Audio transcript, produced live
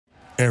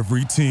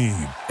Every team,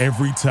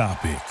 every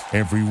topic,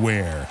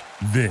 everywhere.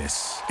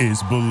 This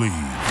is Believe.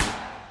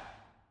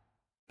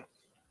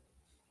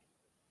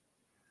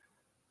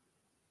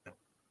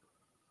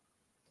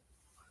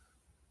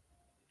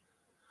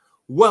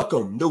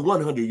 Welcome to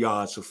 100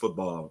 Yards of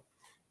Football.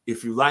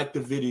 If you like the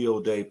video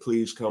today,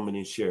 please comment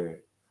and share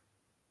it.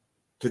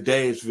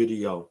 Today's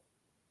video,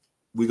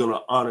 we're going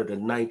to honor the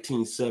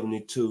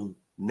 1972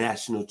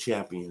 national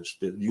champions,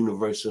 the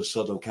University of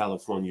Southern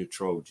California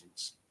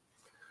Trojans.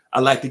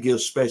 I'd like to give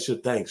special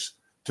thanks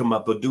to my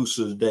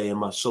producer today and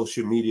my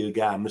social media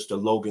guy, Mr.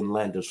 Logan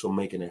Landers, for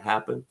making it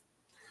happen.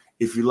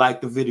 If you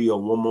like the video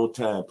one more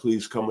time,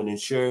 please comment and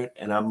share it.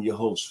 And I'm your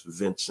host,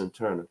 Vincent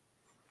Turner.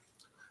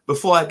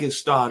 Before I get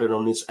started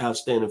on this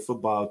outstanding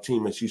football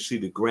team, as you see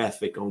the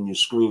graphic on your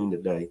screen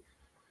today,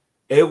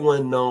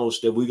 everyone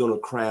knows that we're going to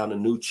crown a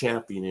new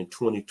champion in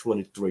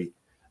 2023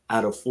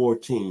 out of 4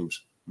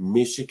 teams: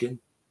 Michigan,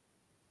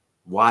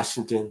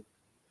 Washington,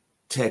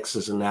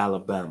 Texas, and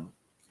Alabama.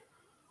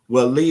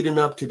 Well, leading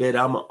up to that,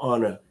 I'm going to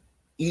honor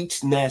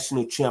each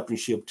national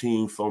championship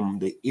team from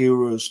the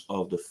eras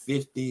of the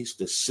 50s,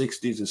 the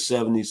 60s, the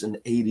 70s, and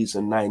 80s,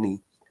 and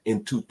 90s,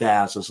 and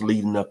 2000s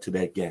leading up to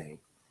that game.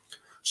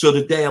 So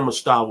today I'm going to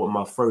start with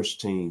my first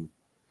team,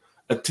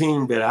 a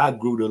team that I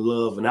grew to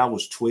love when I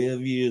was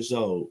 12 years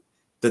old,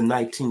 the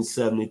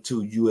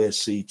 1972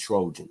 USC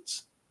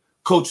Trojans,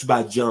 coached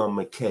by John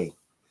McKay.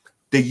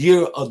 The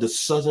year of the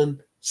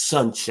Southern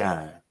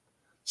Sunshine,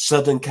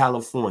 Southern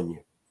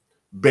California,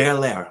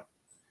 Bel Air,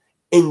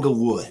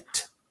 Inglewood,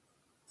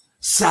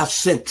 South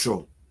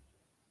Central,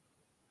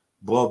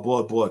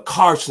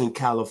 Carson,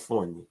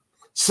 California,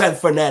 San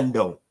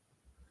Fernando.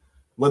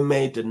 What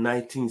made the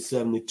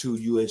 1972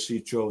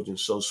 USC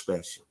Trojans so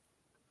special?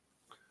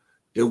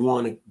 They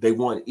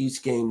won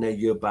each game that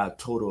year by a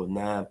total of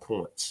 9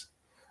 points.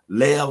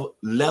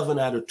 11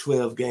 out of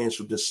 12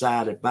 games were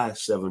decided by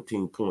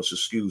 17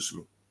 points,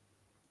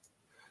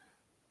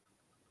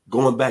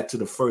 Going back to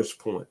the first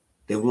point,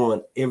 they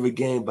won every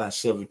game by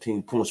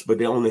 17 points, but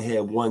they only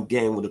had one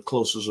game where the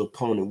closest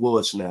opponent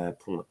was 9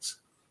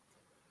 points.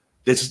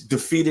 They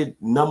defeated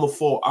number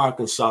 4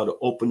 Arkansas to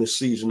open the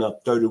season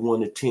up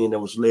 31-10. That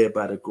was led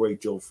by the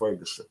great Joe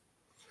Ferguson.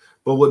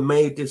 But what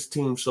made this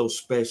team so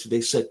special,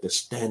 they set the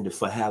standard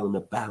for having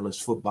a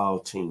balanced football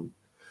team.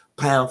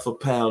 Pound for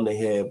pound, they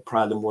had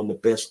probably one of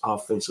the best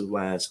offensive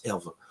lines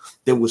ever.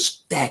 They were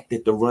stacked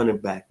at the running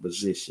back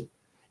position,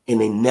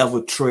 and they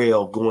never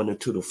trailed going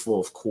into the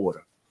fourth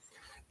quarter.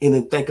 And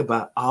then think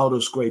about all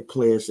those great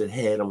players that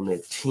had on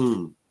that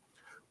team.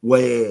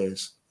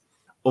 Whereas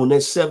on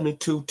that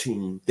 72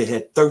 team, they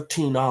had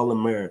 13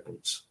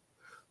 All-Americans.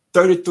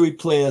 33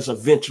 players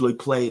eventually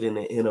played in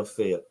the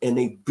NFL, and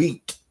they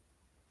beat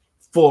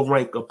 4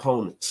 ranked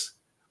opponents.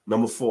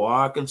 Number 4,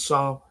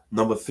 Arkansas,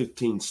 number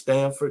 15,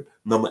 Stanford,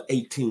 number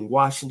 18,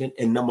 Washington,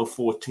 and number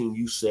 14,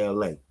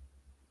 UCLA.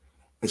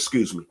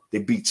 They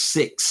beat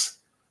 6.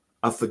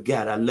 I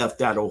forgot, I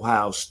left out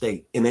Ohio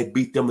State, and they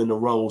beat them in the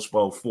Rose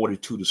Bowl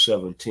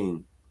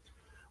 42-17.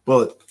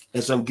 But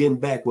as I'm getting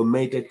back, what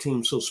made that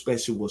team so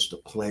special was the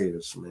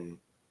players, man.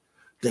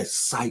 The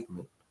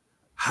excitement.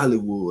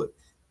 Hollywood.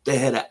 They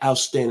had an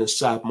outstanding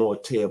sophomore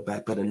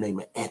tailback by the name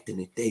of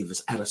Anthony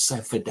Davis out of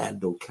San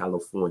Fernando,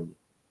 California.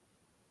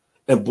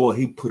 And boy,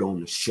 he put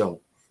on the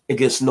show.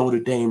 Against Notre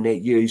Dame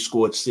that year, he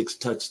scored 6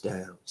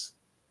 touchdowns.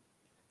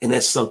 And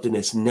that's something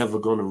that's never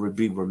going to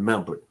be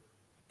remembered.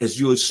 As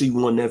USC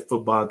won that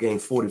football game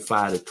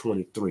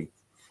 45-23.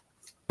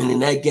 And in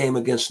that game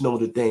against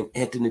Notre Dame,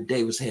 Anthony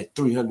Davis had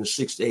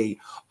 368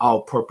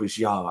 all-purpose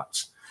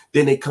yards.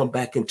 Then they come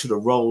back into the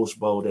Rose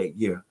Bowl that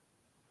year.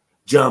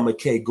 John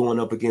McKay going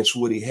up against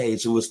Woody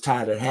Hayes. It was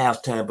tied at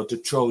halftime, but the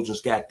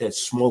Trojans got that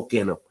smoke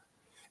in them.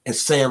 And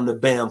Sam the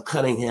Bam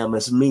Cunningham,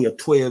 as me, a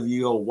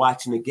 12-year-old,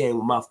 watching the game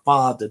with my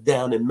father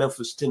down in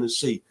Memphis,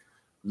 Tennessee.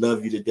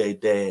 Love you today,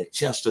 Dad.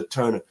 Chester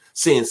Turner,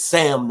 seeing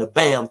Sam the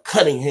Bam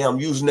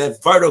Cunningham using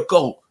that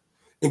vertical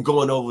and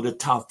going over the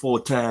top 4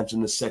 times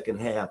in the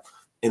second half.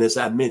 And as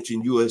I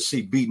mentioned,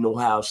 USC beating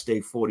Ohio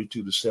State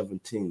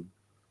 42-17.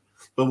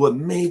 But what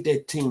made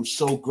that team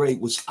so great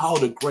was all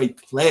the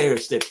great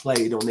players that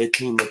played on that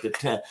team at the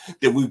time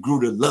that we grew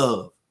to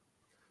love.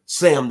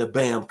 Sam the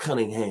Bam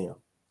Cunningham,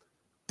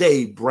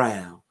 Dave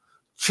Brown,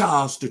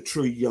 Charles the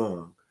Tree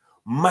Young,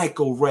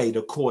 Michael Ray,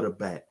 the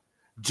quarterback,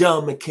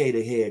 John McKay,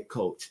 the head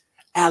coach,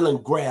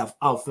 Alan Graff,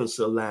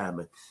 offensive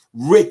lineman,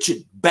 Richard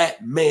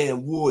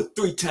Batman Wood,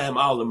 3-time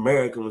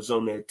All-American, was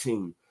on that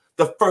team.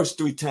 The first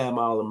 3-time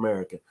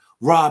All-American.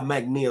 Rob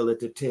McNeil at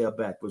the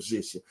tailback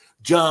position.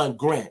 John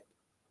Grant,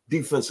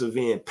 defensive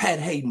end. Pat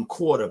Hayden,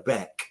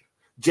 quarterback.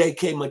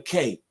 J.K.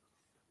 McKay.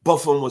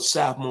 Both of them were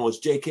sophomores.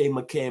 J.K.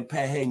 McKay and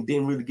Pat Hayden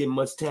didn't really get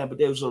much time, but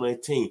they was on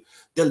that team.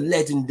 The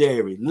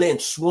legendary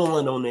Lynch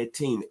Swan on that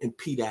team, and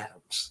Pete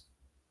Adams.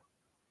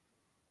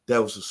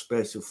 That was a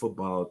special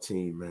football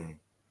team, man.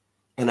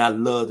 And I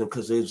loved them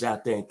because they was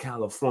out there in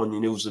California,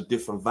 and it was a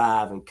different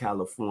vibe in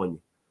California.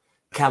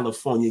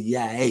 California,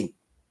 yeah,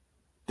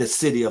 the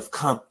city of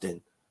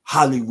Compton,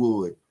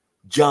 Hollywood,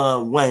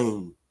 John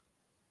Wayne,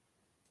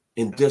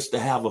 And just to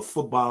have a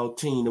football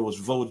team that was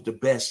voted the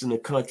best in the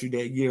country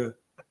that year,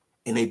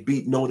 and they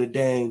beat Notre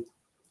Dame,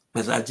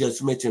 as I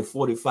just mentioned,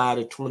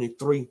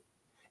 45-23,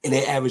 and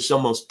they averaged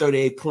almost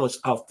 38 points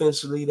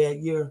offensively that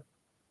year.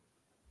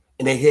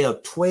 And they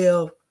held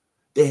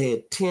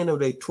 10 of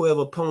their 12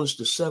 opponents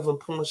to 7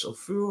 points or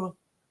fewer.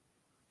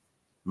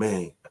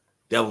 Man,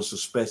 that was a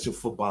special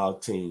football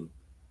team,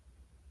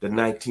 the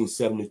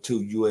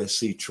 1972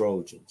 USC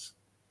Trojans.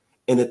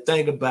 And the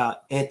thing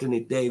about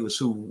Anthony Davis,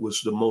 who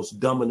was the most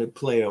dominant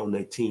player on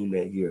that team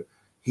that year,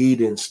 he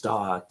didn't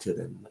start to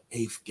the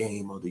 8th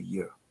game of the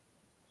year.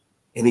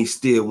 And he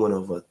still went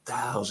over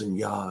 1,000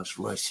 yards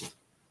rushing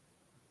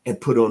and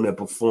put on that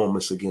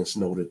performance against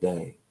Notre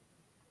Dame.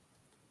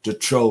 The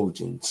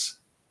Trojans.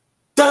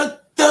 Dun,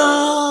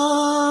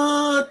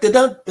 dun, dun,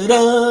 dun,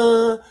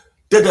 dun,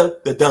 dun,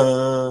 dun, dun,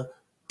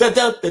 dun,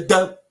 dun,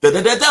 dun,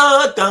 dun,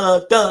 dun,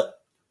 dun, dun.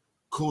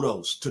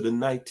 Kudos to the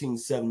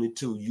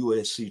 1972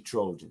 USC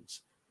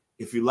Trojans.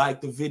 If you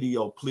like the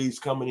video, please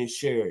comment and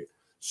share it.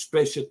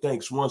 Special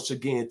thanks once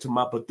again to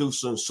my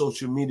producer and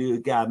social media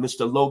guy,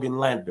 Mr. Logan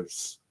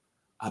Landers.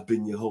 I've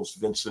been your host,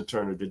 Vincent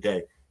Turner,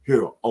 today,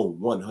 here on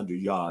 100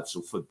 Yards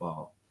of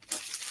Football.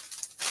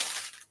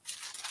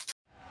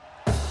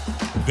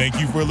 Thank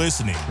you for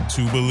listening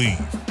to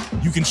Believe.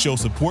 You can show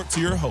support to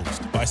your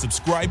host by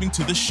subscribing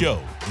to the show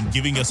and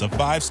giving us a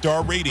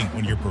 5-star rating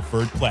on your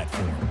preferred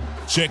platform.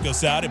 Check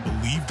us out at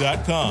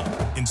Believe.com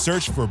and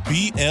search for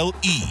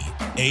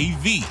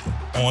BLEAV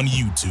on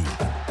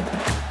YouTube.